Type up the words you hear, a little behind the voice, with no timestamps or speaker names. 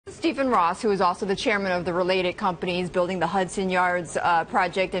Stephen Ross, who is also the chairman of the related companies building the Hudson Yards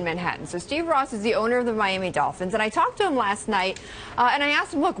project in Manhattan. So Steve Ross is the owner of the Miami Dolphins. And I talked to him last night, and I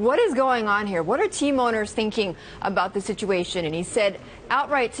asked him, look, what is going on here? What are team owners thinking about the situation? And he said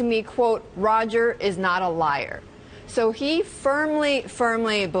outright to me, quote, Roger is not a liar. So he firmly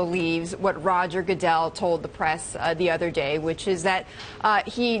believes what Roger Goodell told the press the other day, which is that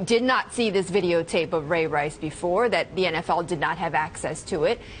he did not see this videotape of Ray Rice before, that the NFL did not have access to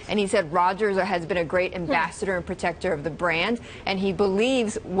it. And he said Roger has been a great ambassador and protector of the brand. And he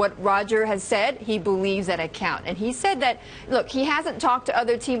believes what Roger has said. He believes that account. And he said that, look, he hasn't talked to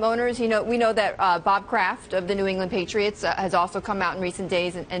other team owners. We know that Bob Kraft of the New England Patriots has also come out in recent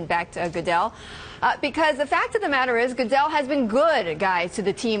days and backed Goodell. Because the fact of the matter is Goodell has been good, guys, to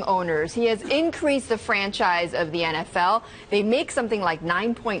the team owners. He has increased the franchise of the NFL. They make something like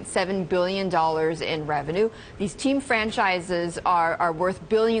 $9.7 billion in revenue. These team franchises are worth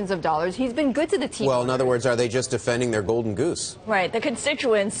billions of dollars. He's been good to the team owners. In other words, are they just defending their golden goose? Right. The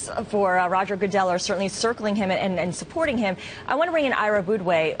constituents for Roger Goodell are certainly circling him and supporting him. I want to bring in Ira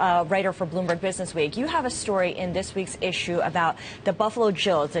Boudway, writer for Bloomberg Businessweek. You have a story in this week's issue about the Buffalo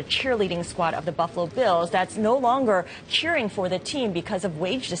Jills, the cheerleading squad of the Buffalo Bills that's no longer cheering for the team because of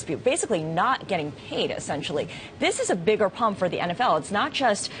wage dispute, basically not getting paid, essentially. This is a bigger problem for the NFL. It's not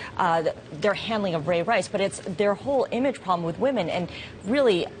just their handling of Ray Rice, but it's their whole image problem with women, and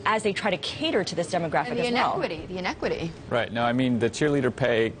really as they try to cater to this demographic as well. The inequity. Right. No, I mean, the cheerleader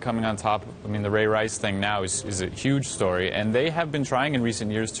pay coming on top, the Ray Rice thing now is a huge story, and they have been trying in recent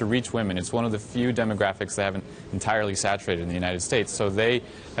years to reach women. It's one of the few demographics that haven't entirely saturated in the United States. So they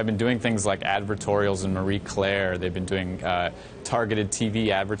have been doing things like advertorials in Marie Claire. They've been doing targeted TV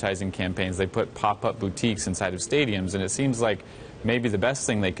advertising campaigns. They put pop-up boutiques inside of stadiums, and it seems like maybe the best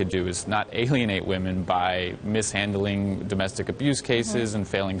thing they could do is not alienate women by mishandling domestic abuse cases and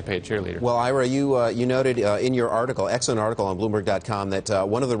failing to pay a cheerleader. Well, Ira, you noted in your article, excellent article on Bloomberg.com, that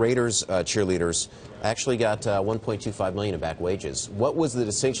one of the Raiders cheerleaders actually got $1.25 million in back wages. What was the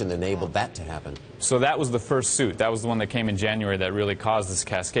distinction that enabled that to happen? So that was the first suit. That was the one that came in January that really caused this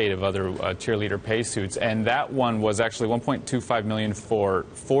cascade of other cheerleader pay suits. And that one was actually $1.25 million for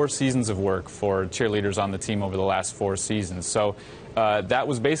 4 seasons of work for cheerleaders on the team over the last 4 seasons. So that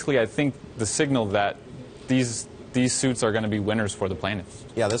was basically, I think, the signal that these suits are going to be winners for the plaintiffs.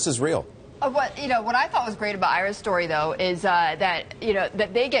 Yeah, this is real. What I thought was great about Ira's story, though, is that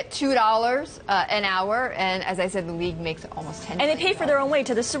they get $2 an hour, and as I said, the league makes almost $10 million. And they pay for their own way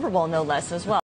to the Super Bowl, no less, as well.